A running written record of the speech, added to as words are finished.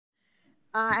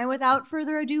And without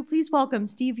further ado, please welcome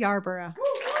Steve Yarbrough.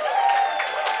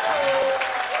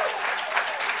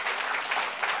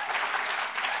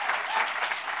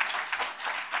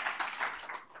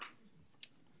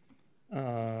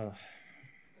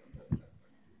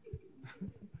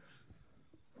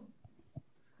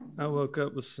 I woke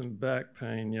up with some back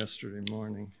pain yesterday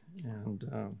morning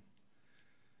and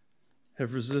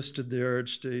have resisted the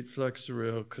urge to eat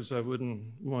Flexeril because I wouldn't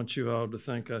want you all to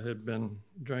think I had been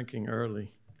drinking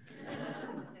early.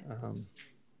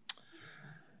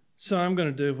 So I'm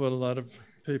going to do what a lot of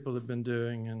people have been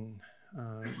doing and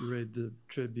read the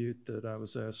tribute that I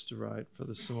was asked to write for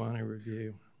the Sewanee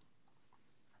Review.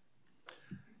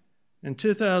 In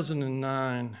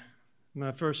 2009,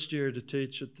 my first year to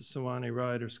teach at the Sewanee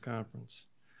Writers Conference,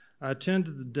 I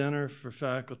attended the dinner for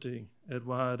faculty at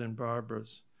Wyatt and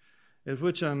Barbara's, at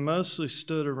which I mostly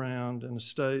stood around in a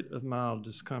state of mild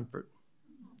discomfort.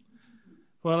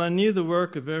 While I knew the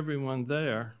work of everyone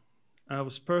there, I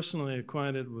was personally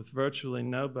acquainted with virtually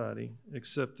nobody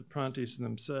except the Prunties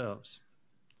themselves.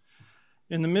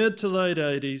 In the mid to late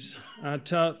 80s, I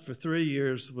taught for 3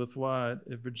 years with Wyatt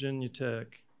at Virginia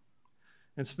Tech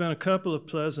and spent a couple of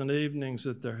pleasant evenings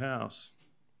at their house.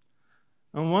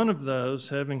 On one of those,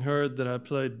 having heard that I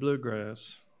played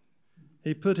bluegrass,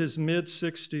 he put his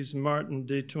mid-60s Martin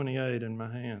D28 in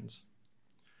my hands.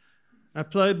 I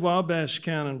played Wabash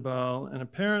Cannonball and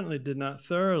apparently did not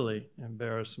thoroughly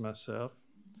embarrass myself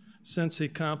since he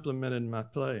complimented my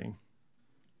playing.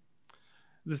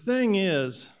 The thing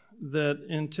is that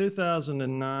in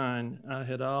 2009, I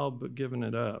had all but given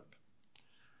it up,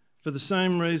 for the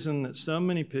same reason that so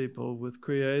many people with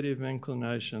creative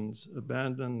inclinations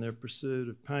abandon their pursuit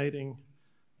of painting,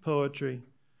 poetry,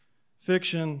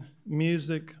 fiction,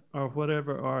 music, or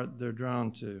whatever art they're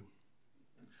drawn to.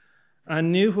 I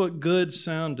knew what good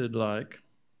sounded like,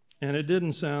 and it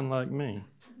didn't sound like me.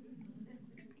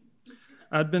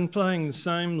 I'd been playing the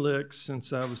same licks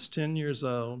since I was 10 years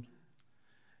old,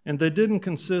 and they didn't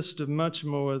consist of much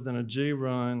more than a G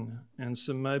run and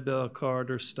some Maybelle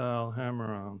Carter-style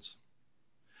hammer-ons.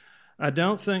 I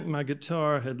don't think my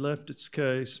guitar had left its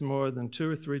case more than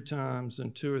 2 or 3 times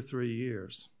in 2 or 3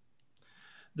 years.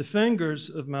 The fingers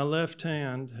of my left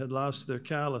hand had lost their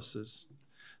calluses,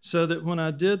 so that when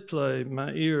I did play,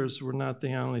 my ears were not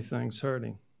the only things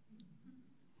hurting.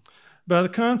 By the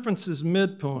conference's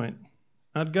midpoint,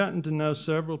 I'd gotten to know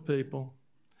several people,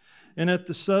 and at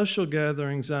the social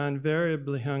gatherings, I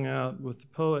invariably hung out with the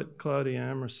poet Claudia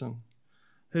Emerson,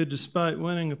 who, despite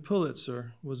winning a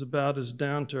Pulitzer, was about as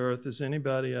down-to-earth as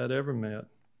anybody I'd ever met,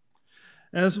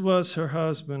 as was her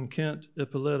husband, Kent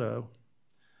Ippolito,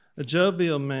 a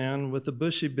jovial man with a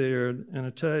bushy beard and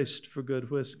a taste for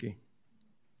good whiskey.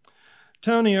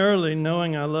 Tony Early,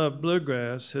 knowing I loved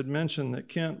bluegrass, had mentioned that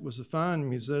Kent was a fine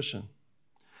musician,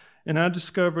 and I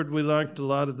discovered we liked a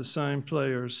lot of the same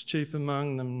players, chief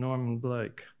among them Norman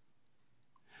Blake.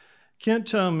 Kent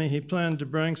told me he planned to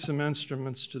bring some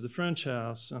instruments to the French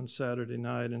house on Saturday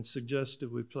night and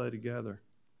suggested we play together.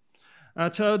 I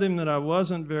told him that I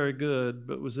wasn't very good,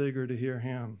 but was eager to hear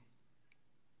him.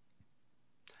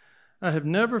 I have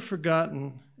never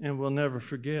forgotten and will never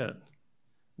forget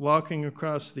walking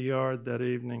across the yard that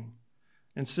evening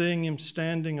and seeing him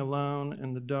standing alone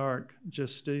in the dark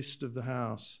just east of the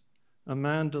house, a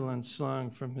mandolin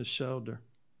slung from his shoulder.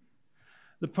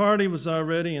 The party was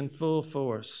already in full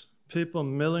force, people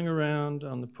milling around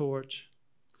on the porch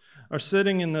or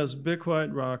sitting in those big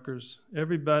white rockers,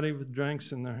 everybody with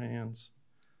drinks in their hands,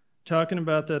 talking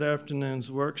about that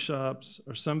afternoon's workshops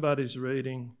or somebody's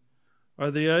reading or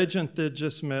the agent they'd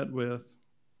just met with,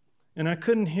 and I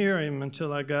couldn't hear him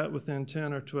until I got within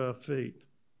 10 or 12 feet.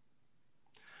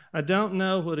 I don't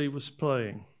know what he was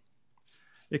playing.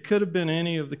 It could have been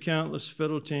any of the countless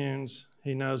fiddle tunes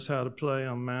he knows how to play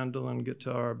on mandolin,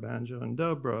 guitar, banjo, and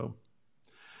dobro.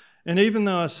 And even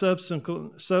though I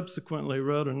subsequently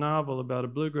wrote a novel about a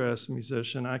bluegrass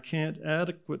musician, I can't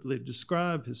adequately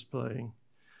describe his playing,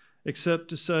 except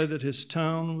to say that his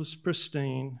tone was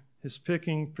pristine, his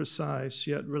picking precise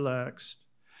yet relaxed,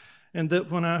 and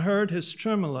that when I heard his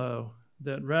tremolo,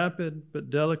 that rapid but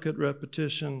delicate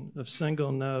repetition of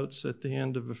single notes at the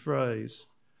end of a phrase,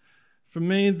 for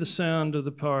me, the sound of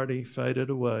the party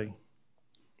faded away.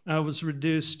 I was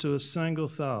reduced to a single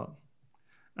thought.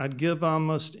 I'd give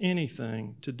almost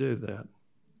anything to do that.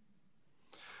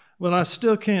 Well, I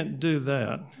still can't do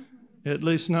that, at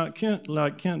least not Kent,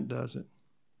 like Kent does it.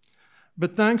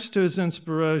 But thanks to his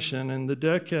inspiration in the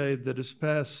decade that has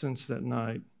passed since that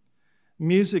night,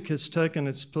 music has taken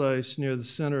its place near the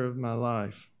center of my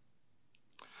life.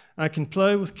 I can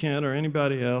play with Kent or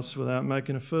anybody else without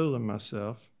making a fool of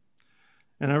myself.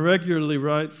 and I regularly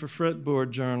write for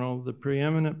Fretboard Journal, the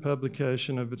preeminent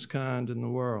publication of its kind in the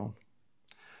world.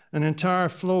 An entire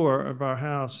floor of our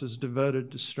house is devoted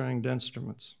to stringed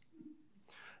instruments.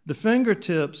 The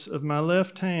fingertips of my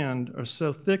left hand are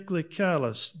so thickly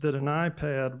calloused that an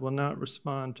iPad will not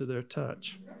respond to their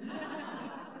touch.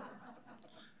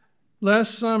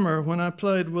 Last summer, when I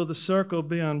played Will the Circle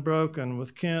Be Unbroken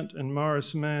with Kent and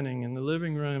Morris Manning in the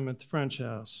living room at the French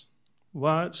House,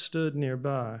 Wyatt stood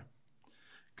nearby,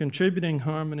 contributing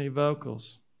harmony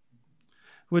vocals,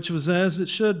 which was as it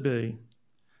should be,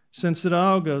 since it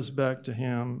all goes back to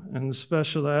him and the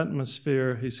special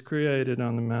atmosphere he's created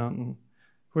on the mountain,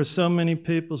 where so many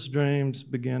people's dreams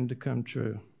begin to come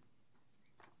true.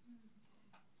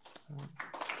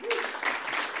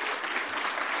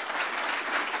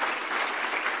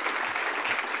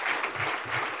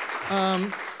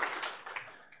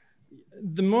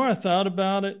 The more I thought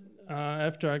about it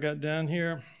after I got down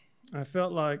here, I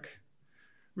felt like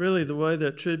really the way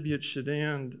that tribute should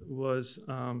end was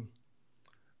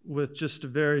with just a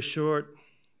very short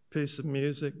piece of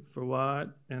music for Wyatt,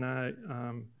 and I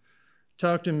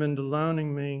talked him into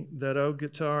loaning me that old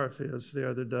guitar of his the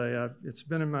other day. It's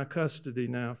been in my custody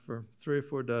now for 3 or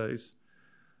 4 days.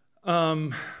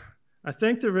 I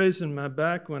think the reason my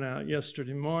back went out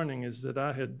yesterday morning is that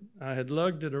I had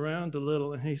lugged it around a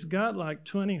little, and he's got like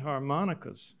 20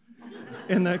 harmonicas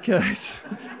in that case,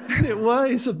 and it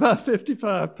weighs about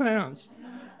 55 pounds.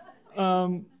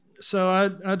 So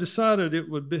I decided it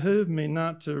would behoove me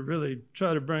not to really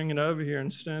try to bring it over here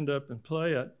and stand up and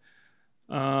play it.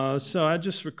 So I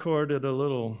just recorded a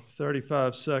little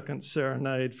 35-second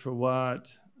serenade for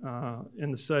Wyatt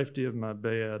in the safety of my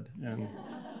bed. And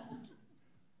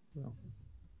well.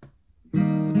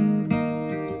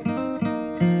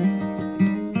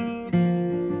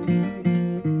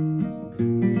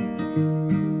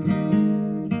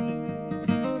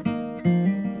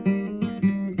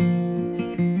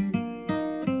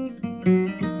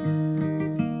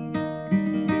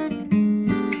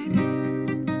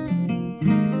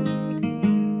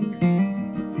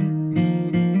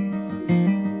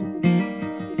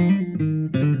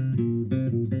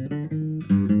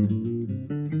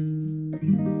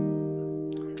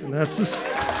 That's just,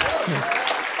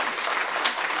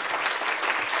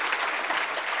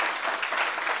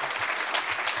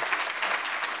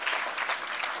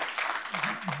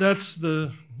 that's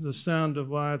the sound of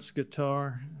Wyatt's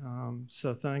guitar.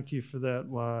 So thank you for that,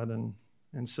 Wyatt,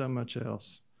 and so much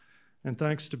else. And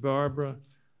thanks to Barbara,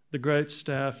 the great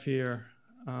staff here,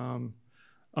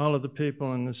 all of the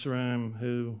people in this room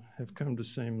who have come to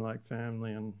seem like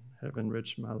family and have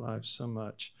enriched my life so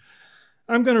much.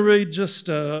 I'm going to read just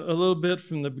a little bit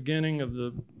from the beginning of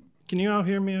the, can you all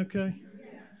hear me okay?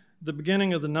 Yeah. The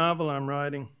beginning of the novel I'm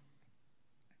writing.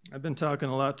 I've been talking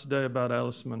a lot today about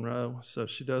Alice Munro, so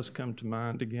she does come to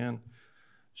mind again.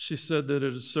 She said that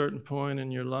at a certain point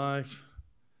in your life,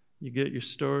 you get your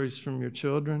stories from your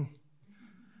children.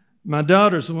 My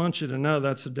daughters want you to know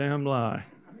that's a damn lie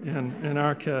in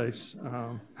our case.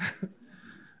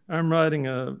 I'm writing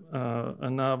a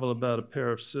novel about a pair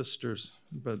of sisters,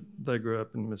 but they grew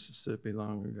up in Mississippi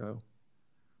long ago.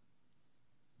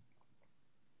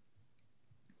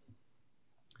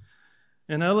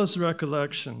 In Ella's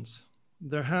recollections,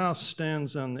 their house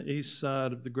stands on the east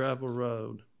side of the gravel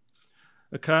road,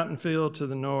 a cotton field to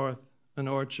the north, an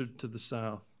orchard to the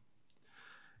south.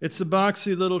 It's a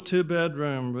boxy little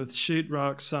 2-bedroom with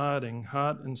sheetrock siding,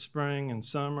 hot in spring and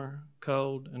summer,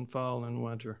 cold in fall and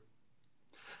winter.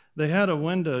 They had a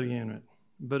window unit,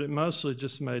 but it mostly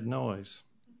just made noise.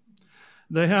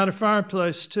 They had a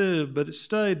fireplace too, but it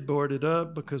stayed boarded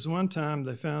up because one time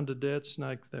they found a dead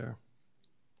snake there.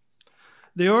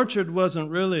 The orchard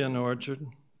wasn't really an orchard.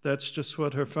 That's just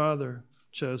what her father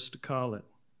chose to call it.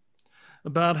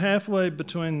 About halfway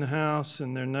between the house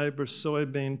and their neighbor's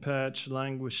soybean patch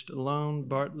languished a lone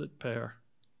Bartlett pear.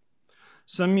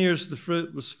 Some years the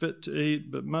fruit was fit to eat,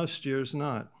 but most years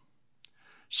not.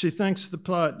 She thinks the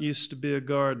plot used to be a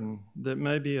garden, that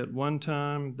maybe at one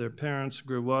time their parents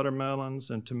grew watermelons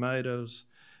and tomatoes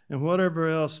and whatever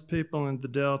else people in the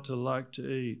Delta like to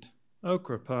eat,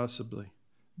 okra possibly,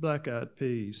 black-eyed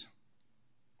peas.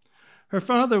 Her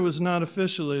father was not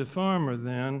officially a farmer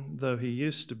then, though he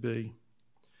used to be.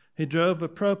 He drove a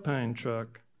propane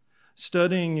truck,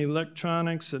 studying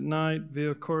electronics at night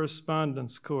via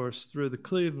correspondence course through the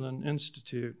Cleveland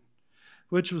Institute,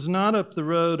 which was not up the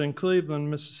road in Cleveland,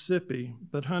 Mississippi,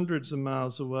 but hundreds of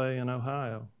miles away in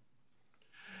Ohio.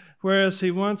 Whereas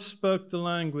he once spoke the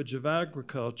language of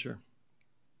agriculture,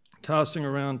 tossing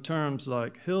around terms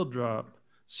like hill drop,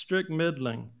 strict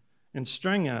middling, and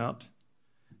string out,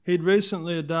 He'd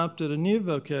recently adopted a new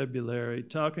vocabulary,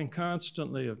 talking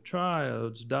constantly of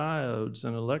triodes, diodes,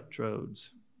 and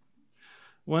electrodes.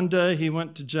 One day he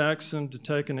went to Jackson to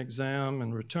take an exam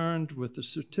and returned with a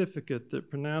certificate that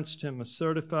pronounced him a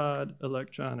certified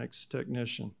electronics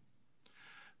technician.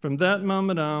 From that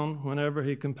moment on, whenever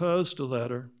he composed a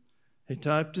letter, he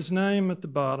typed his name at the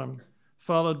bottom,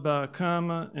 followed by a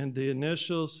comma and the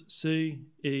initials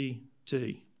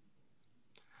C-E-T.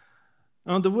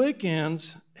 On the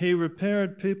weekends, he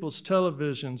repaired people's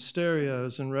televisions,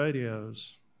 stereos, and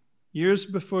radios. Years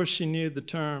before she knew the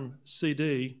term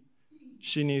CD,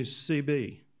 she knew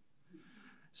CB.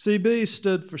 CB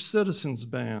stood for Citizens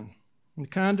Band, the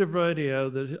kind of radio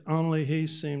that only he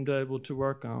seemed able to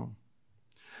work on.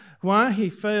 Why he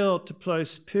failed to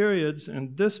place periods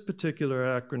in this particular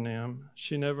acronym,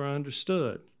 she never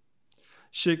understood.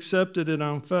 She accepted it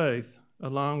on faith,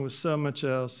 along with so much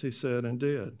else he said and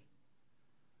did.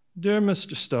 Dear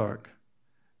Mr. Stark,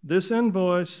 this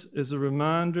invoice is a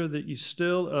reminder that you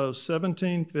still owe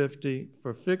 $17.50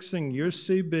 for fixing your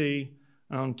CB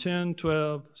on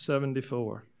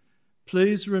 10/12/74.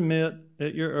 Please remit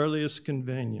at your earliest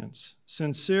convenience.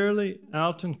 Sincerely,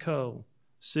 Alton Cole,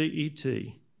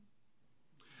 CET.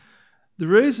 The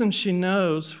reason she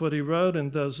knows what he wrote in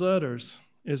those letters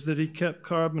is that he kept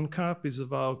carbon copies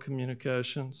of all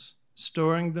communications,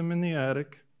 storing them in the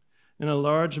attic in a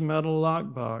large metal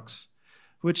lockbox,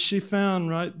 which she found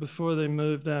right before they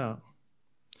moved out.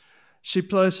 She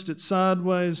placed it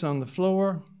sideways on the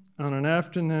floor on an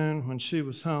afternoon when she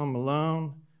was home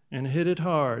alone and hit it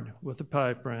hard with a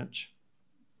pipe wrench.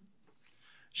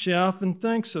 She often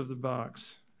thinks of the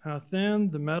box, how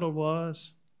thin the metal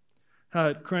was, how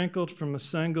it crinkled from a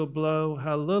single blow,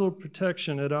 how little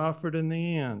protection it offered in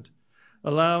the end,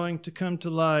 allowing to come to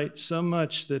light so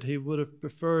much that he would have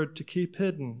preferred to keep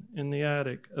hidden in the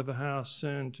attic of a house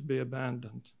soon to be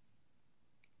abandoned.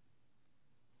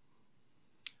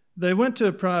 They went to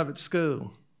a private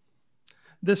school.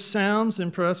 This sounds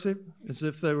impressive, as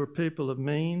if they were people of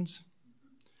means.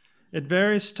 At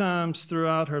various times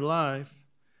throughout her life,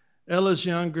 Ella's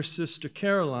younger sister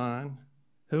Caroline,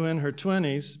 who in her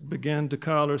 20s began to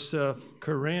call herself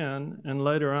Corinne and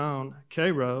later on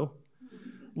Cairo,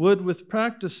 would with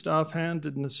practiced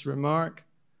offhandedness remark,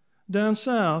 "Down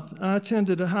south, I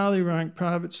attended a highly ranked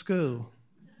private school."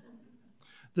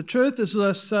 The truth is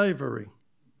less savory.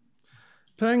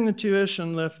 Paying the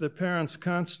tuition left their parents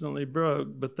constantly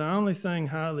broke, but the only thing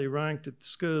highly ranked at the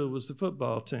school was the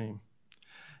football team.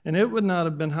 And it would not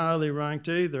have been highly ranked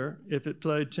either if it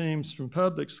played teams from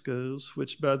public schools,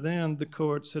 which by then the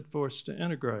courts had forced to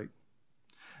integrate.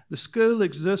 The school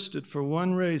existed for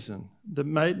one reason, the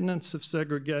maintenance of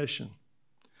segregation.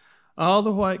 All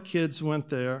the white kids went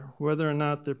there, whether or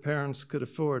not their parents could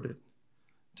afford it.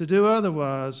 To do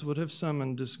otherwise would have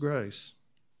summoned disgrace.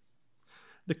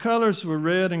 The colors were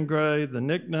red and gray, the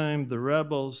nickname the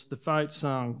Rebels, the fight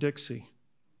song Dixie.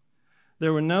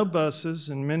 There were no buses,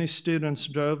 and many students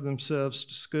drove themselves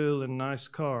to school in nice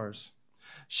cars.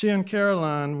 She and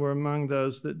Caroline were among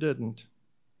those that didn't.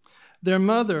 Their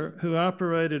mother, who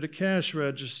operated a cash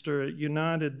register at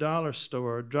United Dollar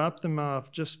Store, dropped them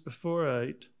off just before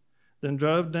 8, then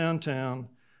drove downtown,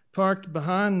 parked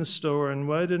behind the store, and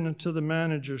waited until the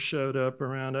manager showed up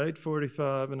around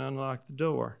 8:45 and unlocked the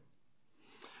door.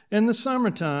 In the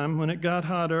summertime, when it got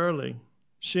hot early,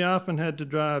 she often had to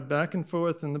drive back and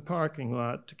forth in the parking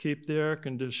lot to keep the air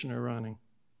conditioner running.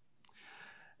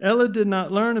 Ella did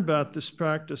not learn about this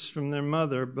practice from their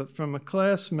mother, but from a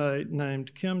classmate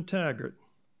named Kim Taggart.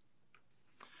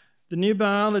 The new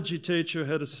biology teacher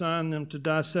had assigned them to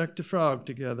dissect a frog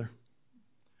together.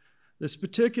 This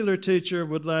particular teacher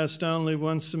would last only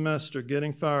one semester,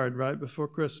 getting fired right before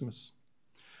Christmas.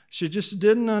 She just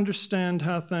didn't understand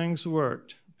how things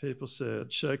worked, people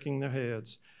said, shaking their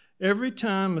heads. Every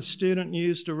time a student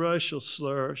used a racial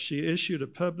slur, she issued a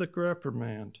public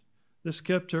reprimand. This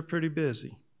kept her pretty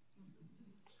busy.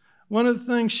 One of the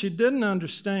things she didn't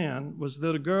understand was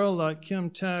that a girl like Kim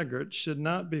Taggart should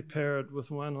not be paired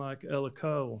with one like Ella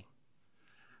Cole.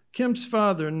 Kim's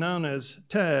father, known as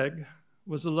Tag,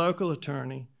 was a local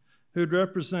attorney who'd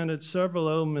represented several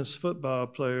Ole Miss football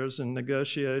players in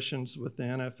negotiations with the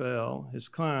NFL, his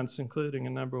clients including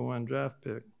a #1 draft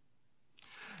pick.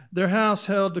 Their house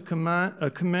held a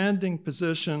commanding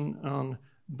position on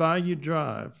Bayou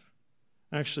Drive.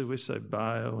 Actually, we say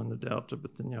Bio in the Delta,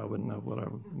 but then y'all wouldn't know what I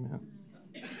meant.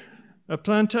 A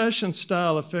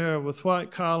plantation-style affair with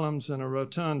white columns and a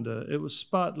rotunda. It was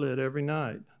spotlit every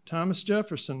night. Thomas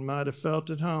Jefferson might have felt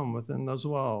at home within those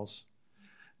walls.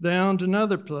 They owned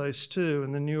another place, too,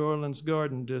 in the New Orleans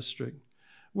Garden District,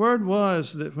 Word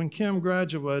was that when Kim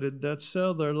graduated, they'd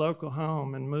sell their local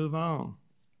home and move on.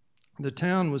 The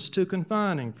town was too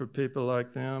confining for people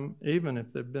like them, even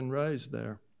if they'd been raised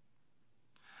there.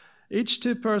 Each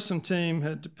two-person team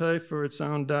had to pay for its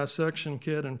own dissection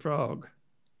kit and frog.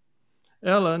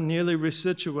 Ella, newly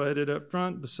resituated up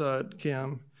front beside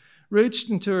Kim, reached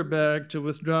into her bag to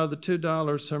withdraw the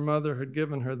 $2 her mother had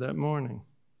given her that morning.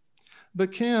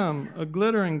 But Kim, a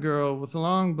glittering girl with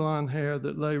long blonde hair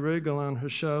that lay regal on her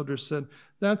shoulders, said,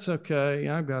 "That's okay,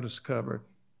 I've got us covered."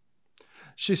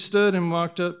 She stood and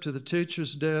walked up to the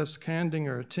teacher's desk, handing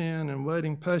her a tin and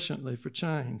waiting patiently for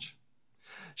change.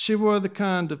 She wore the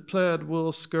kind of plaid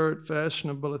wool skirt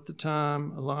fashionable at the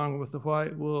time, along with a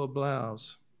white wool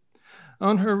blouse.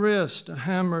 On her wrist, a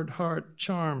hammered heart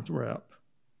charm wrap.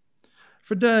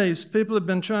 For days, people had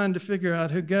been trying to figure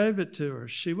out who gave it to her.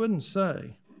 She wouldn't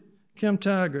say. Kim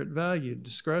Taggart valued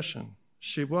discretion.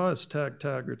 She was Tag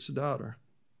Taggart's daughter.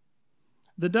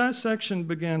 The dissection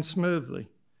began smoothly,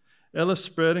 Ella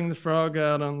spreading the frog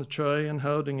out on the tray and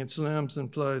holding its limbs in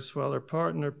place while her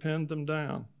partner pinned them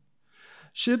down.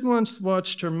 She had once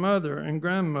watched her mother and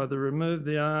grandmother remove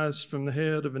the eyes from the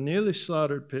head of a newly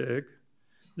slaughtered pig,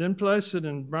 then place it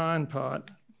in a brine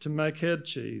pot to make head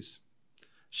cheese.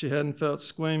 She hadn't felt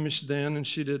squeamish then, and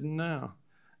she didn't now.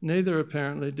 Neither,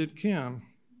 apparently, did Kim.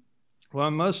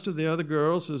 While most of the other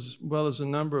girls, as well as a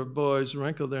number of boys,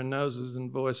 wrinkled their noses and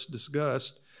voiced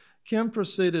disgust, Kim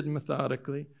proceeded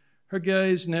methodically, her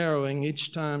gaze narrowing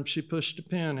each time she pushed a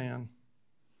pin in.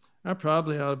 "I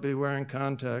probably ought to be wearing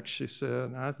contacts," she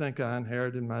said. "I think I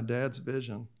inherited my dad's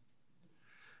vision."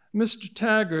 Mr.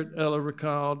 Taggart, Ella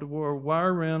recalled, wore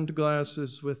wire-rimmed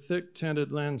glasses with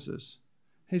thick-tinted lenses.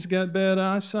 "He's got bad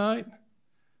eyesight?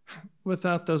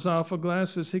 Without those awful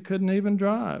glasses, he couldn't even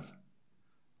drive."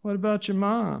 "What about your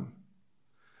mom?"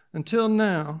 Until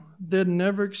now, they'd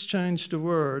never exchanged a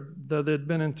word, though they'd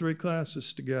been in 3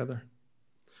 classes together.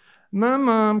 "My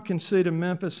mom can see to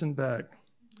Memphis and back.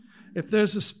 If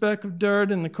there's a speck of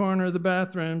dirt in the corner of the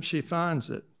bathroom, she finds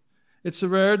it. It's a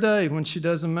rare day when she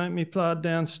doesn't make me plod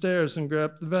downstairs and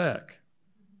grab the vac."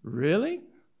 "Really?"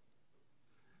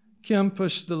 Kim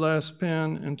pushed the last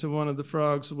pin into one of the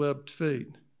frog's webbed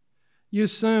feet. "You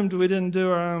assumed we didn't do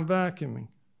our own vacuuming,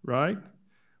 right?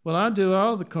 Well, I do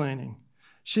all the cleaning.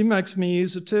 She makes me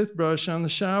use a toothbrush on the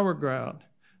shower grout.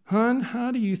 Hun,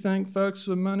 how do you think folks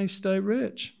with money stay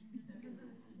rich?"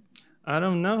 "I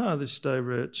don't know how they stay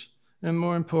rich. And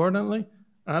more importantly,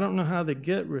 I don't know how they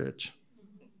get rich."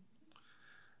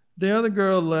 The other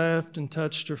girl laughed and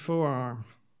touched her forearm.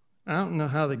 "I don't know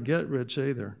how they get rich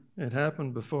either. It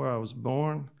happened before I was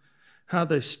born. How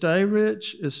they stay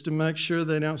rich is to make sure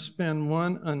they don't spend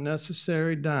one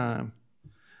unnecessary dime.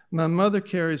 My mother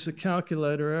carries a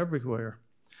calculator everywhere.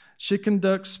 She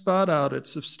conducts spot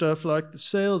audits of stuff like the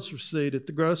sales receipt at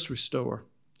the grocery store.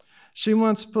 She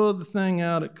once pulled the thing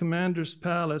out at Commander's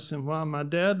Palace, and while my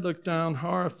dad looked on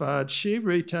horrified, she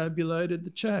retabulated the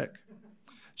check.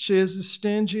 She is the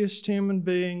stingiest human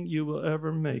being you will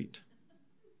ever meet."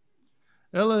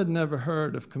 Ella had never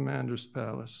heard of Commander's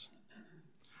Palace.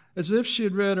 As if she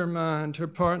had read her mind, her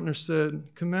partner said,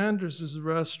 "Commander's is a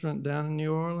restaurant down in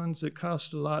New Orleans. It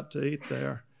costs a lot to eat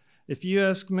there. If you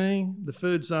ask me, the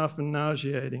food's often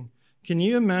nauseating. Can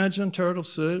you imagine turtle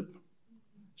soup?"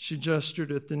 She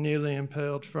gestured at the newly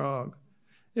impaled frog.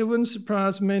 "It wouldn't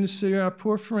surprise me to see our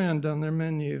poor friend on their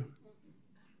menu."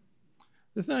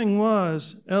 The thing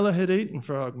was, Ella had eaten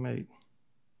frog meat.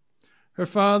 Her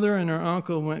father and her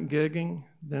uncle went gigging,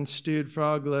 then stewed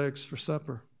frog legs for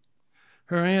supper.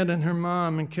 Her aunt and her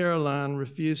mom and Caroline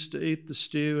refused to eat the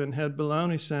stew and had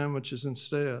bologna sandwiches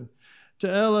instead.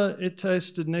 To Ella, it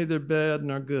tasted neither bad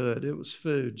nor good. It was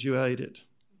food. You ate it.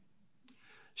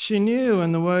 She knew,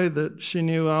 in the way that she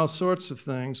knew all sorts of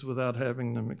things without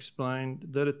having them explained,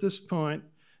 that at this point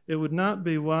it would not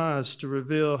be wise to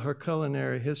reveal her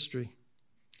culinary history.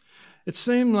 It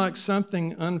seemed like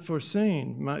something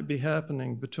unforeseen might be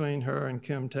happening between her and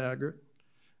Kim Taggart,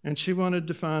 and she wanted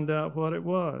to find out what it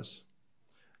was.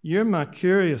 "You're my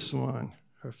curious one,"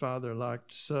 her father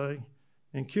liked to say,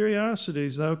 "and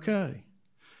curiosity's okay.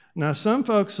 Now, some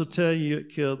folks will tell you it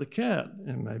killed the cat,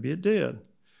 and maybe it did.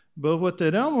 But what they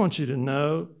don't want you to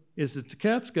know is that the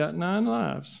cat's got 9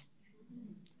 lives.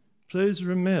 Please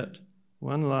remit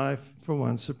 1 life for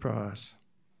 1 surprise."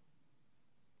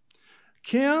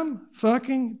 "Kim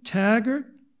fucking Taggart,"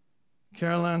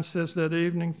 Caroline says that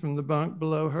evening from the bunk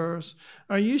below hers.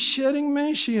 "Are you shitting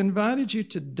me? She invited you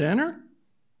to dinner?"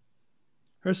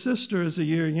 Her sister is a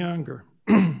year younger.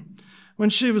 When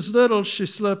she was little, she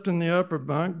slept in the upper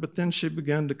bunk, but then she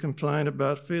began to complain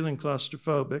about feeling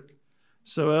claustrophobic,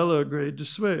 so Ella agreed to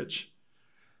switch.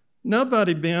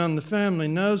 Nobody beyond the family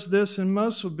knows this, and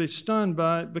most would be stunned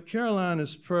by it, but Caroline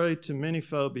is prey to many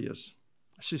phobias.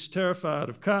 She's terrified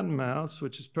of cottonmouths,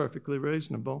 which is perfectly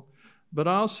reasonable, but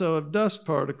also of dust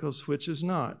particles, which is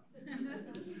not.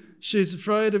 She's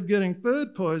afraid of getting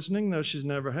food poisoning, though she's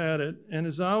never had it, and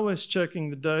is always checking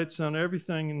the dates on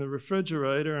everything in the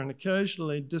refrigerator and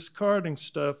occasionally discarding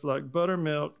stuff like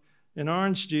buttermilk and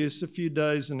orange juice a few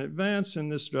days in advance,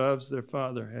 and this drives their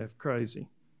father half crazy.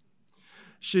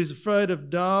 She's afraid of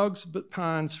dogs but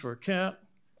pines for a cat,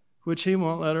 which he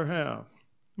won't let her have.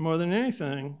 More than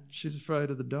anything, she's afraid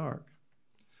of the dark.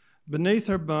 Beneath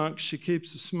her bunk, she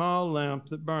keeps a small lamp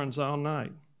that burns all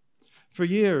night. For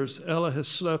years, Ella has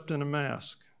slept in a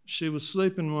mask. She will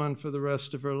sleep in one for the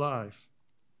rest of her life.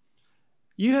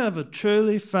 "You have a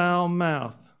truly foul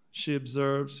mouth," she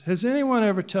observes. "Has anyone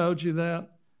ever told you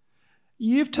that?"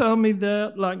 "You've told me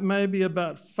that like maybe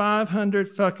about 500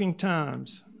 fucking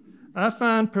times. I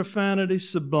find profanity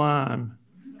sublime.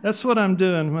 That's what I'm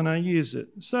doing when I use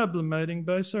it, sublimating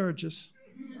base urges."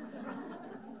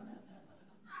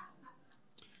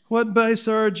 "What base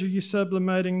urge are you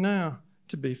sublimating now?"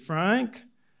 "To be frank,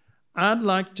 I'd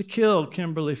like to kill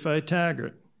Kimberly Faye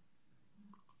Taggart."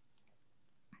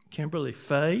 Kimberly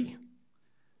Faye?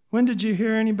 When did you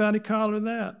hear anybody call her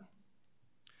that?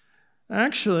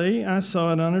 "Actually, I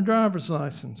saw it on her driver's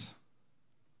license."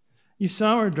 "You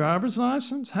saw her driver's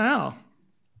license? How?"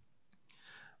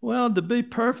 "Well, to be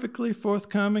perfectly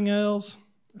forthcoming, Els,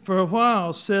 for a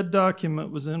while said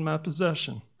document was in my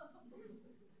possession."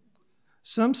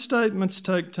 Some statements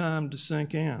take time to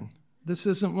sink in. This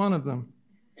isn't one of them.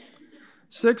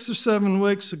 6 or 7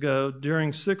 weeks ago,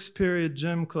 during 6th period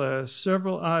gym class,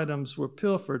 several items were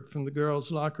pilfered from the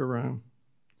girls' locker room.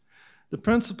 The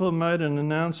principal made an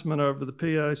announcement over the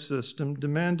PA system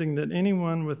demanding that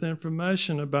anyone with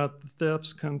information about the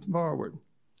thefts come forward.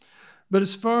 But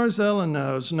as far as Ella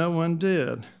knows, no one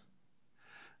did.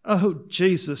 "Oh,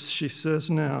 Jesus," she says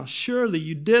now, "surely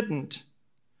you didn't."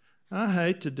 "I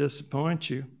hate to disappoint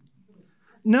you."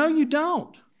 "No, you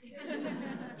don't."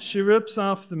 She rips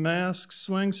off the mask,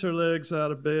 swings her legs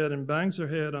out of bed, and bangs her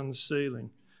head on the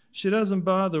ceiling. She doesn't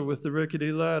bother with the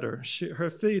rickety ladder. Her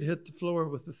feet hit the floor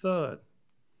with a thud.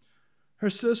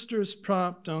 Her sister is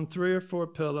propped on 3 or 4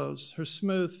 pillows, her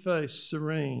smooth face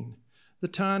serene, the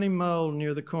tiny mole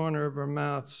near the corner of her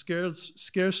mouth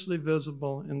scarcely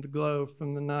visible in the glow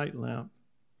from the night lamp.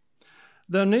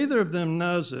 Though neither of them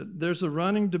knows it, there's a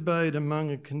running debate among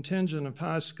a contingent of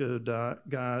high school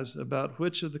guys about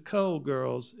which of the Cole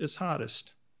girls is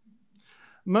hottest.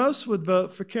 Most would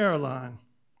vote for Caroline.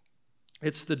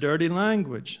 It's the dirty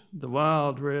language, the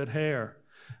wild red hair,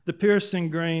 the piercing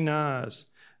green eyes,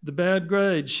 the bad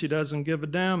grades she doesn't give a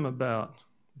damn about,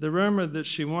 the rumor that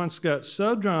she once got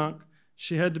so drunk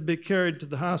she had to be carried to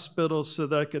the hospital so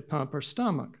they could pump her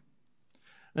stomach.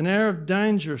 An air of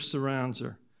danger surrounds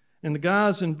her, and the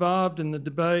guys involved in the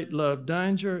debate love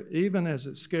danger even as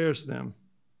it scares them.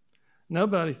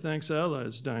 Nobody thinks Ella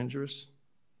is dangerous.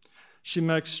 She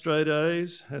makes straight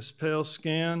A's, has pale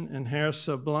skin, and hair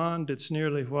so blonde it's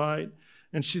nearly white,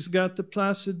 and she's got the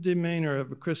placid demeanor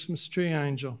of a Christmas tree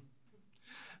angel,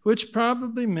 which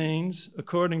probably means,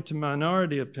 according to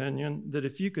minority opinion, that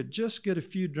if you could just get a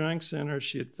few drinks in her,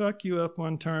 she'd fuck you up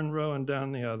one turn row and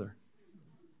down the other.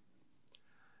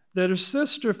 That her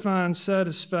sister finds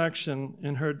satisfaction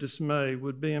in her dismay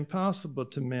would be impossible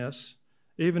to miss,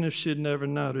 even if she'd never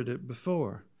noted it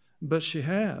before. But she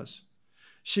has.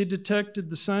 She detected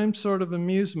the same sort of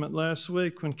amusement last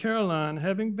week when Caroline,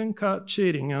 having been caught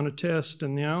cheating on a test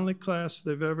in the only class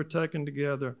they've ever taken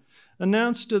together,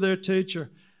 announced to their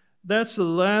teacher, "That's the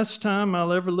last time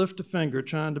I'll ever lift a finger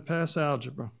trying to pass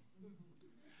algebra."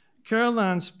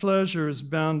 Caroline's pleasure is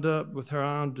bound up with her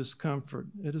own discomfort.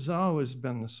 It has always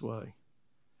been this way.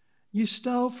 "You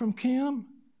stole from Kim?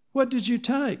 What did you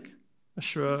take?" A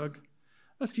shrug.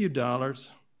 "A few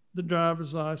dollars. The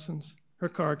driver's license, her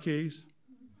car keys."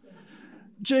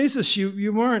 "Jesus, you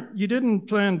didn't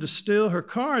plan to steal her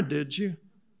car, did you?"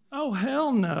 "Oh,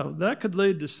 hell no. That could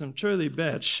lead to some truly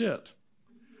bad shit."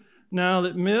 Now, I'll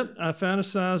admit I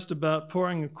fantasized about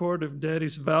pouring a quart of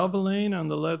Daddy's Valvoline on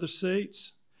the leather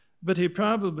seats, but he'd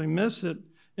probably miss it.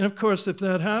 And of course, if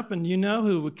that happened, you know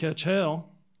who would catch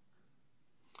hell.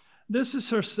 This is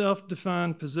her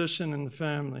self-defined position in the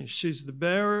family. She's the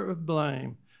bearer of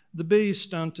blame, the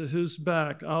beast onto whose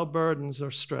back all burdens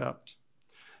are strapped.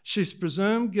 She's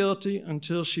presumed guilty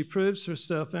until she proves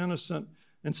herself innocent,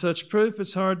 and such proof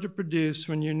is hard to produce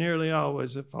when you're nearly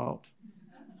always at fault.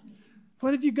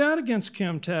 "What have you got against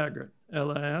Kim Taggart?"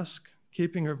 Ella asked,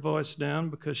 keeping her voice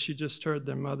down because she just heard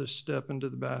their mother step into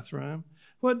the bathroom.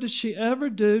 "What did she ever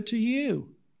do to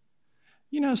you?"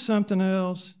 You know something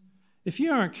else? If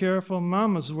you aren't careful,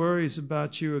 Mama's worries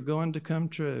about you are going to come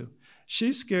true.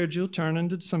 She's scared you'll turn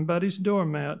into somebody's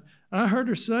doormat. I heard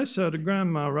her say so to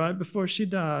Grandma right before she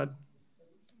died.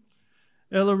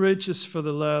 Ella reaches for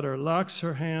the letter, locks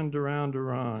her hand around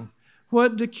her arm.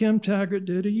 What did Kim Taggart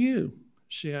do to you?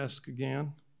 She asks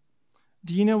again.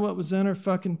 Do you know what was in her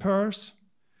fucking purse?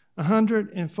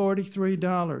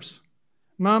 $143.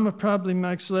 Mama probably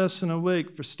makes less than a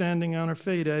week for standing on her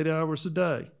feet 8 hours a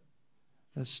day.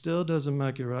 That still doesn't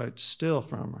make it right, steal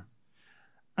from her.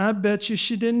 I bet you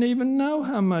she didn't even know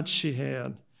how much she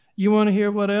had. You want to hear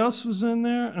what else was in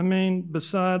there? I mean,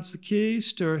 besides the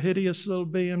keys to her hideous little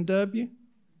BMW?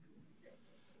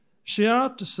 She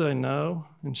ought to say no,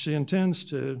 and she intends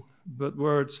to, but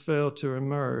words fail to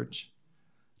emerge.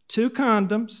 2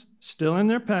 condoms, still in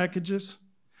their packages,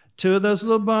 2 of those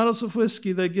little bottles of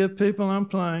whiskey they give people on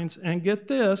planes, and get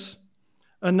this,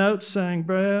 a note saying,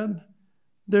 Brad,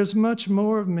 there's much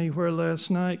more of me where last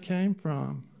night came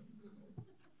from.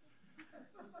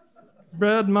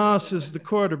 Brad Moss is the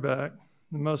quarterback,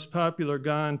 the most popular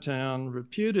guy in town,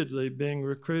 reputedly being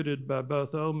recruited by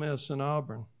both Ole Miss and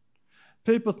Auburn.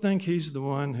 People think he's the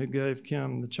one who gave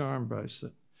Kim the charm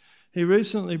bracelet. He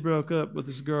recently broke up with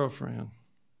his girlfriend.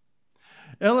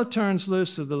 Ella turns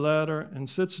loose of the ladder and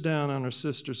sits down on her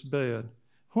sister's bed.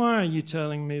 Why are you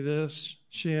telling me this?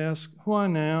 She asks. Why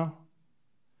now?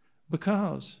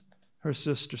 Because, her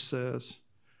sister says,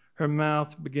 her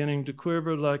mouth beginning to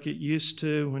quiver like it used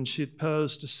to when she'd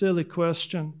posed a silly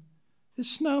question. Is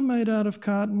snow made out of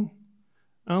cotton?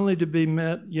 Only to be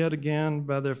met yet again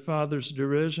by their father's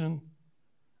derision.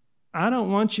 I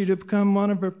don't want you to become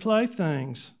one of her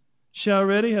playthings. She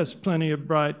already has plenty of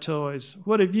bright toys.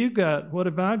 What have you got? What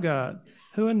have I got?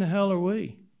 Who in the hell are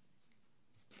we?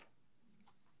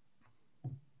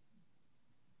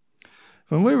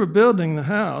 When we were building the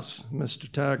house,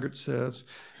 Mr. Taggart says,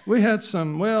 we had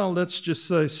some, well, let's just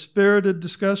say spirited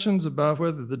discussions about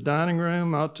whether the dining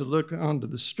room ought to look onto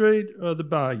the street or the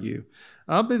bayou.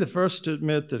 I'll be the first to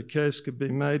admit that a case could be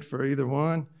made for either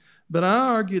one, but I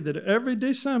argue that every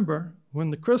December, when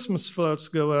the Christmas floats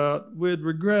go out, we'd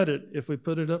regret it if we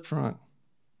put it up front.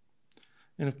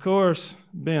 And of course,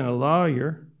 being a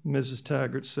lawyer, Mrs.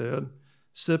 Taggart said,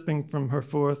 sipping from her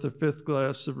 4th or 5th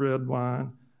glass of red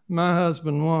wine, my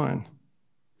husband won.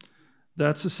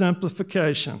 That's a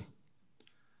simplification.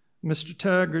 Mr.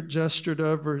 Taggart gestured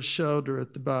over his shoulder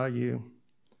at the bayou,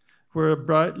 where a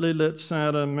brightly lit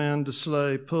Santa manned a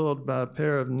sleigh pulled by a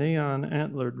pair of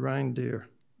neon-antlered reindeer.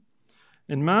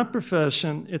 In my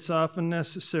profession, it's often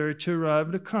necessary to arrive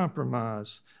at a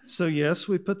compromise. So yes,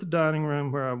 we put the dining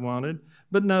room where I wanted,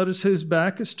 but notice whose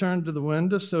back is turned to the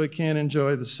window so he can't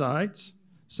enjoy the sights.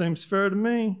 Seems fair to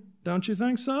me, don't you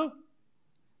think so?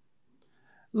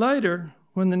 Later,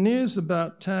 when the news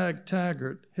about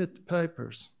Taggart hit the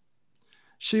papers,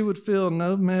 she would feel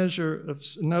no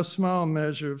small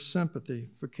measure of sympathy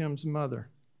for Kim's mother.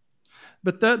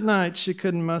 But that night, she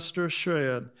couldn't muster a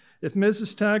shred. If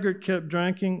Mrs. Taggart kept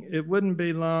drinking, it wouldn't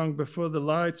be long before the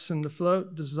lights in the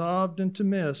float dissolved into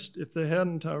mist if they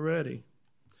hadn't already.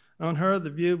 On her, the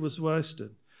view was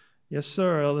wasted. Yes,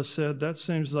 sir, Ella said, that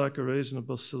seems like a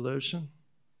reasonable solution.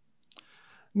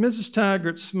 Mrs.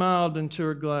 Taggart smiled into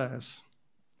her glass.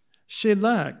 She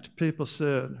lacked, people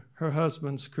said, her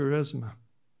husband's charisma.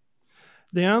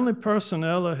 The only person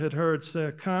Ella had heard say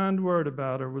a kind word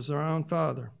about her was her own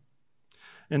father.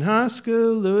 In high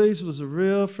school, Louise was a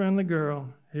real friendly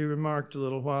girl, he remarked a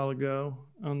little while ago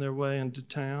on their way into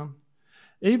town.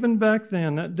 Even back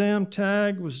then, that damn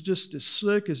Tag was just as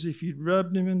slick as if you'd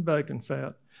rubbed him in bacon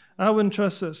fat. I wouldn't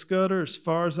trust that Scudder as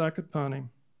far as I could punt him.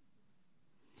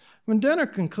 When dinner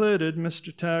concluded,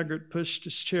 Mr. Taggart pushed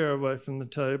his chair away from the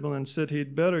table and said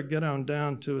he'd better get on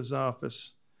down to his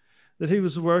office, that he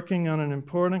was working on an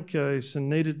important case and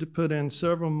needed to put in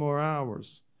several more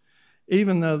hours,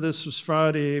 even though this was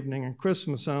Friday evening and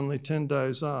Christmas only 10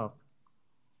 days off.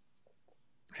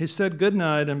 He said good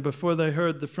night, and before they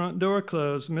heard the front door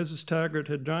close, Mrs. Taggart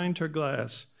had drained her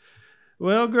glass.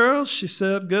 Well, girls, she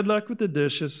said, good luck with the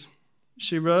dishes.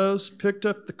 She rose, picked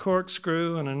up the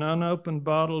corkscrew and an unopened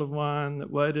bottle of wine that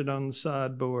waited on the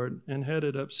sideboard, and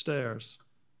headed upstairs.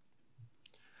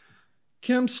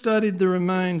 Kim studied the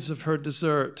remains of her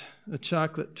dessert, a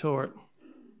chocolate torte.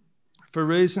 For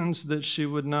reasons that she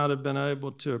would not have been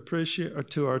able to appreciate or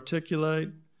to articulate,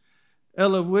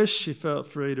 Ella wished she felt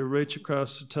free to reach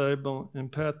across the table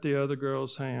and pat the other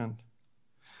girl's hand.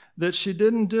 That she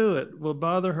didn't do it will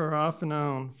bother her off and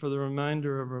on for the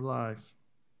remainder of her life.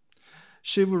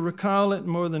 She will recall it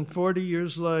more than 40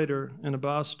 years later in a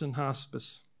Boston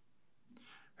hospice.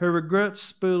 Her regrets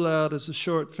spool out as a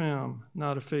short film,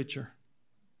 not a feature.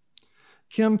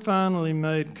 Kim finally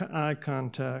made eye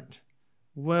contact.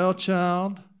 "Well,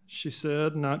 child," she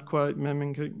said, not quite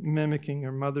mimicking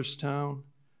her mother's tone,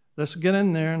 "let's get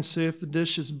in there and see if the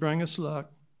dishes bring us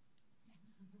luck."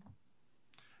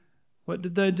 What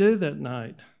did they do that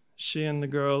night? She and the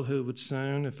girl who would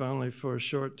soon, if only for a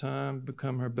short time,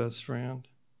 become her best friend.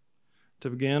 To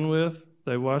begin with,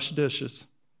 they washed dishes.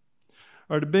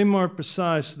 Or to be more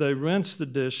precise, they rinsed the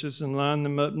dishes and lined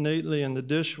them up neatly in the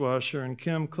dishwasher, and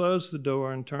Kim closed the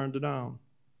door and turned it on.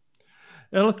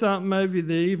 Ella thought maybe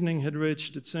the evening had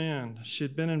reached its end.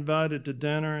 She'd been invited to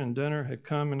dinner, and dinner had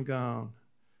come and gone.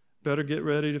 Better get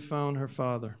ready to phone her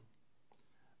father.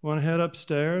 "Want to head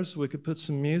upstairs? We could put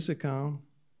some music on."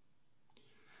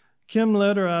 Kim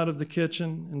led her out of the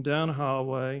kitchen and down a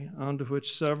hallway onto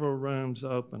which several rooms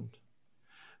opened.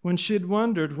 When she'd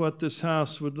wondered what this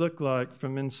house would look like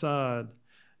from inside,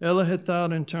 Ella had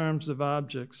thought in terms of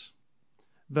objects: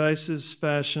 vases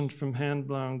fashioned from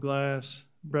hand-blown glass,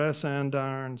 brass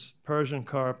andirons, Persian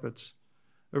carpets,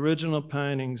 original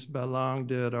paintings by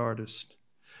long-dead artists.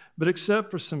 But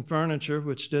except for some furniture,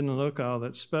 which didn't look all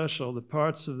that special, the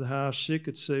parts of the house she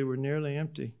could see were nearly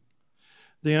empty.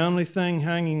 The only thing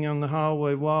hanging on the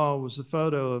hallway wall was a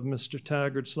photo of Mr.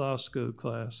 Taggart's law school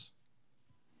class.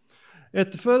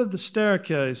 At the foot of the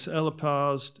staircase, Ella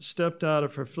paused, stepped out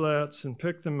of her flats, and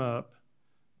picked them up,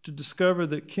 to discover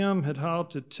that Kim had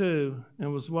halted too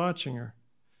and was watching her.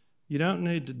 "You don't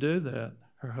need to do that,"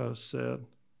 her host said.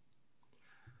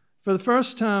 For the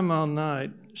first time all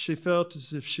night, she felt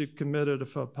as if she'd committed a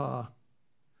faux pas.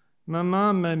 "My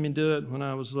mom made me do it when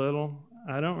I was little.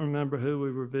 I don't remember who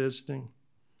we were visiting.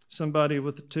 Somebody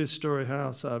with a 2-story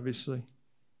house, obviously."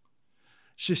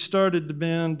 She started to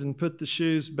bend and put the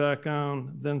shoes back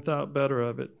on, then thought better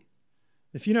of it.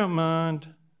 "If you don't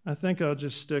mind, I think I'll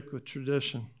just stick with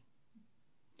tradition."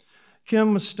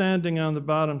 Kim was standing on the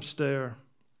bottom stair.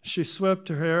 She swept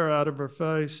her hair out of her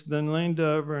face, then leaned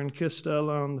over and kissed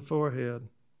Ella on the forehead.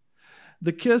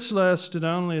 The kiss lasted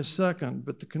only a second,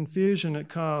 but the confusion it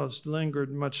caused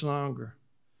lingered much longer.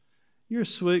 "You're a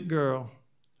sweet girl,"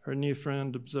 her new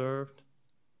friend observed.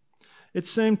 It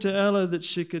seemed to Ella that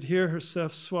she could hear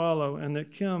herself swallow and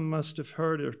that Kim must have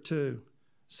heard her too.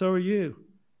 "So are you."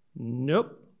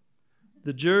 "Nope.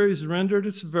 The jury's rendered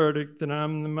its verdict that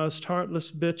I'm the most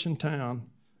heartless bitch in town.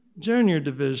 Junior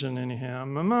division, anyhow.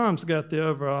 My mom's got the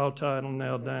overall title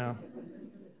nailed down."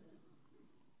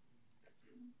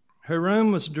 Her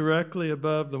room was directly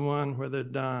above the one where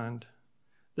they'd dined.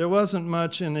 There wasn't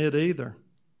much in it either,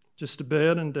 just a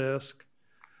bed and desk,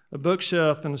 a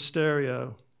bookshelf and a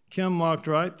stereo. Kim walked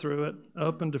right through it,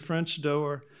 opened a French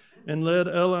door, and led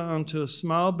Ella onto a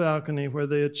small balcony where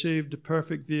they achieved a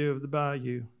perfect view of the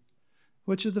bayou.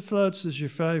 "Which of the floats is your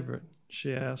favorite?"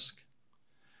 she asked.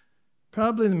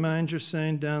 "Probably the manger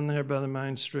scene down there by the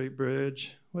Main Street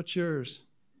Bridge. What's yours?"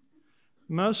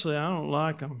 "Mostly I don't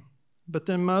like them, but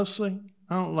then mostly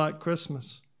I don't like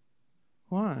Christmas."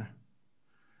 "Why?"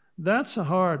 "That's a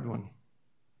hard one."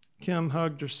 Kim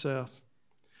hugged herself.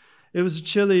 It was a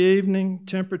chilly evening,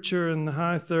 temperature in the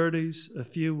high 30s, a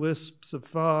few wisps of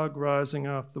fog rising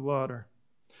off the water.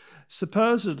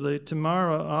 Supposedly,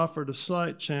 tomorrow offered a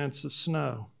slight chance of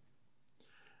snow.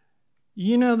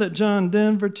 "You know that John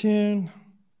Denver tune,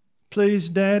 'Please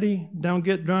Daddy, Don't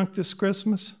Get Drunk This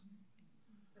Christmas'?"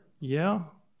 "Yeah?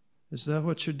 Is that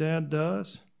what your dad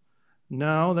does?"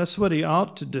 "No, that's what he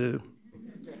ought to do."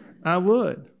 "I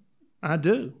would. I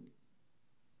do."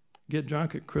 "Get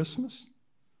drunk at Christmas?"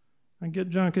 "I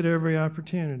get drunk at every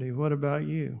opportunity. What about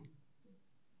you?"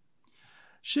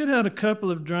 She'd had a couple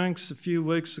of drinks a few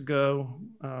weeks ago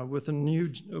with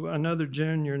another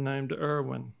junior named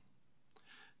Irwin,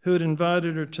 who had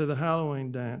invited her to the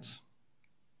Halloween dance.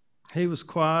 He was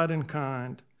quiet and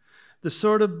kind, the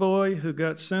sort of boy who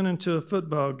got sent into a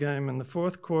football game in the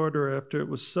fourth quarter after it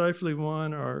was safely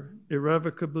won or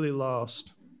irrevocably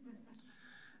lost.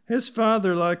 His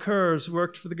father, like hers,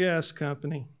 worked for the gas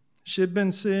company. She had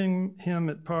been seeing him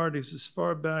at parties as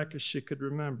far back as she could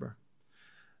remember.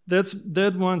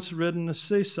 They'd once ridden a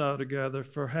seesaw together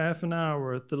for half an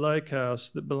hour at the lake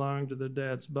house that belonged to their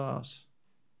dad's boss.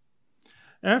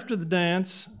 After the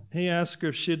dance, he asked her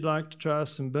if she'd like to try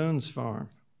some Boone's Farm.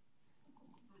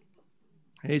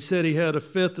 He said he had a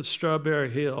fifth of Strawberry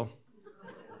Hill.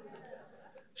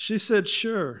 She said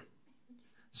sure.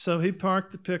 So he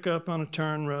parked the pickup on a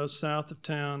turn row south of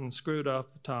town and screwed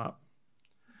off the top.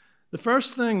 The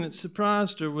first thing that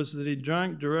surprised her was that he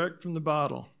drank direct from the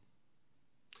bottle.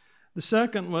 The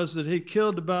second was that he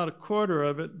killed about a quarter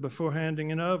of it before handing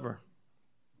it over.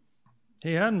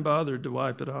 He hadn't bothered to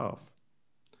wipe it off.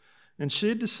 and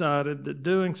she decided that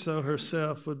doing so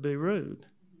herself would be rude.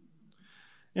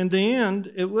 In the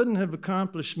end, it wouldn't have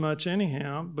accomplished much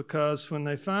anyhow, because when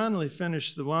they finally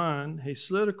finished the wine, he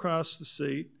slid across the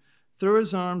seat, threw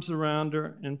his arms around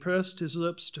her, and pressed his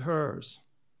lips to hers.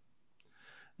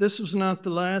 This was not the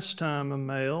last time a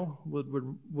male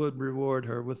would reward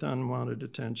her with unwanted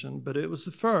attention, but it was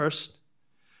the first,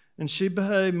 and she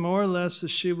behaved more or less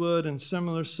as she would in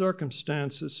similar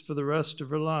circumstances for the rest of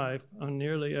her life on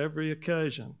nearly every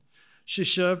occasion. She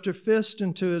shoved her fist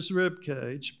into his rib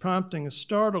cage, prompting a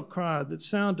startled cry that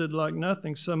sounded like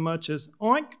nothing so much as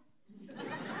oink.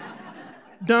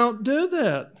 "Don't do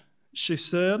that," she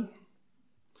said.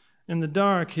 In the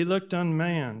dark, he looked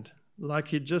unmanned, like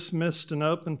he'd just missed an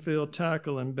open field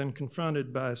tackle and been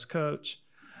confronted by his coach.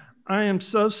 "I am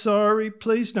so sorry.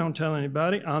 Please don't tell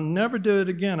anybody. I'll never do it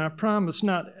again. I promise,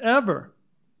 not ever."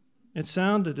 It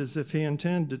sounded as if he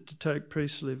intended to take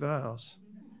priestly vows.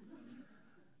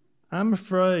 "I'm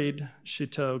afraid," she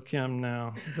told Kim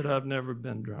now, "that I've never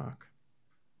been drunk."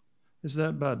 Is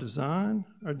that by design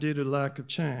or due to lack of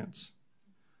chance?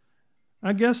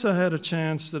 I guess I had a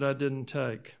chance that I didn't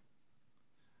take.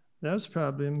 That was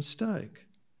probably a mistake.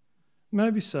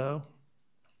 Maybe so.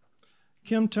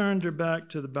 Kim turned her back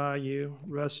to the bayou,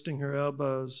 resting her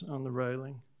elbows on the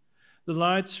railing. The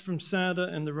lights from Santa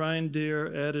and the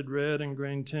reindeer added red and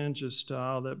green tinges to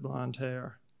all that blonde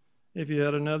hair. If you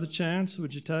had another chance,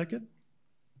 would you take it?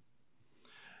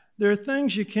 There are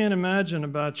things you can't imagine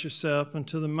about yourself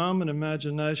until the moment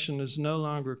imagination is no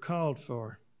longer called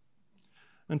for.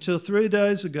 Until 3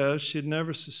 days ago, she'd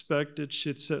never suspected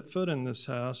she'd set foot in this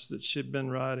house that she'd been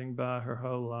riding by her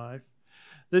whole life,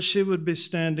 that she would be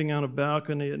standing on a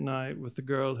balcony at night with the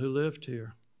girl who lived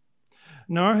here.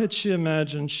 Nor had she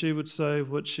imagined she would say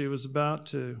what she was about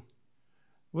to.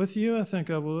 "With you, I think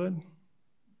I would."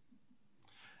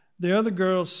 The other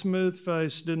girl's smooth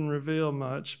face didn't reveal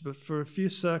much, but for a few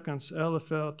seconds, Ella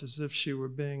felt as if she were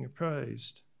being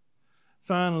appraised.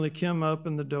 Finally, Kim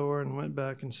opened the door and went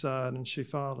back inside, and she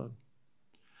followed.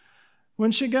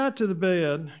 When she got to the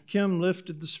bed, Kim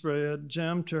lifted the spread,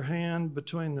 jammed her hand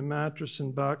between the mattress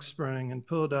and box spring, and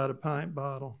pulled out a pint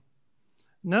bottle.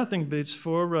 "Nothing beats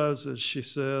 4 roses," she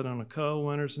said, "on a cold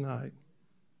winter's night."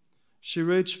 She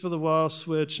reached for the wall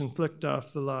switch and flicked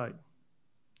off the light.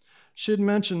 She'd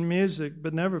mentioned music,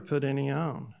 but never put any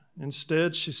on.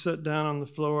 Instead, she sat down on the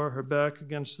floor, her back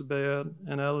against the bed,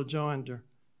 and Ella joined her.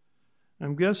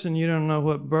 "I'm guessing you don't know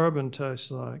what bourbon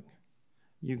tastes like."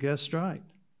 "You guessed right.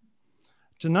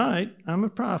 Tonight, I'm a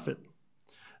prophet.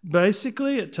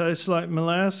 Basically, it tastes like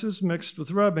molasses mixed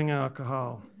with rubbing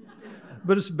alcohol,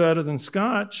 but it's better than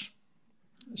scotch."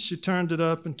 She turned it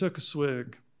up and took a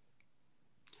swig.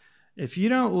 "If you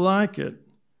don't like it,"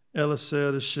 Ella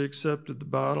said as she accepted the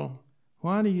bottle,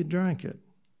 "why do you drink it?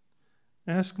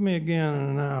 Ask me again in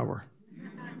an hour."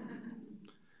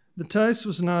 The taste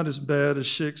was not as bad as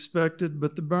she expected,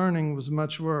 but the burning was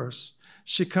much worse.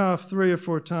 She coughed 3 or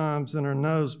 4 times and her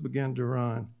nose began to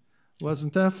run.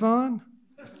 Wasn't that fun?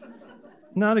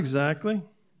 Not exactly.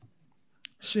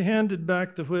 She handed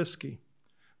back the whiskey,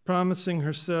 promising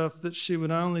herself that she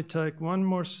would only take 1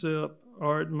 more sip,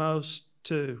 or at most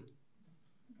 2.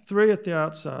 3 at the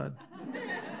outside.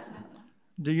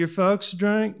 "Do your folks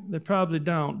drink?" "They probably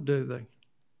don't, do they?"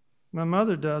 "My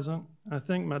mother doesn't. I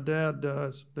think my dad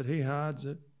does, but he hides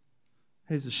it."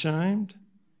 "He's ashamed?"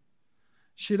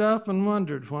 She'd often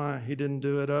wondered why he didn't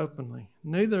do it openly.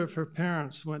 Neither of her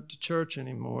parents went to church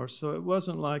anymore, so it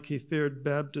wasn't like he feared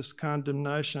Baptist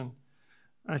condemnation.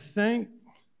 "I think..."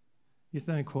 "You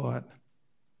think what?"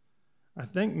 "I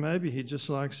think maybe he just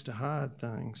likes to hide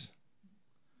things."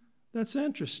 "That's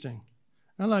interesting.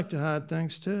 I like to hide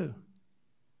things too."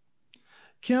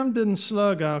 Kim didn't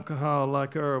slug alcohol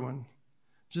like Irwin,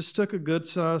 just took a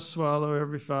good-sized swallow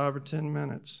every 5 or 10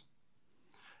 minutes.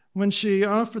 When she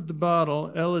offered the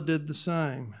bottle, Ella did the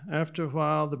same. After a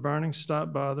while, the burning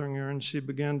stopped bothering her, and she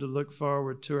began to look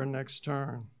forward to her next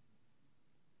turn.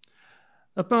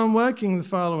 Upon waking the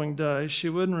following day, she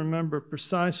wouldn't remember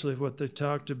precisely what they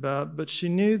talked about, but she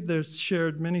knew they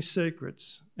shared many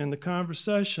secrets, and the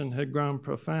conversation had grown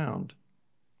profound.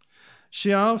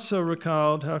 She also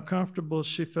recalled how comfortable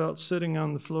she felt sitting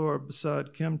on the floor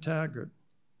beside Kim Taggart.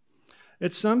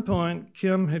 At some point,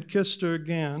 Kim had kissed her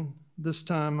again, this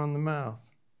time on the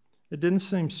mouth. It didn't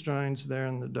seem strange there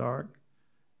in the dark.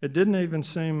 It didn't even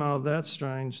seem all that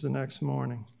strange the next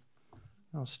morning.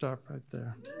 I'll stop right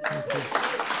there. Thank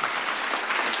you.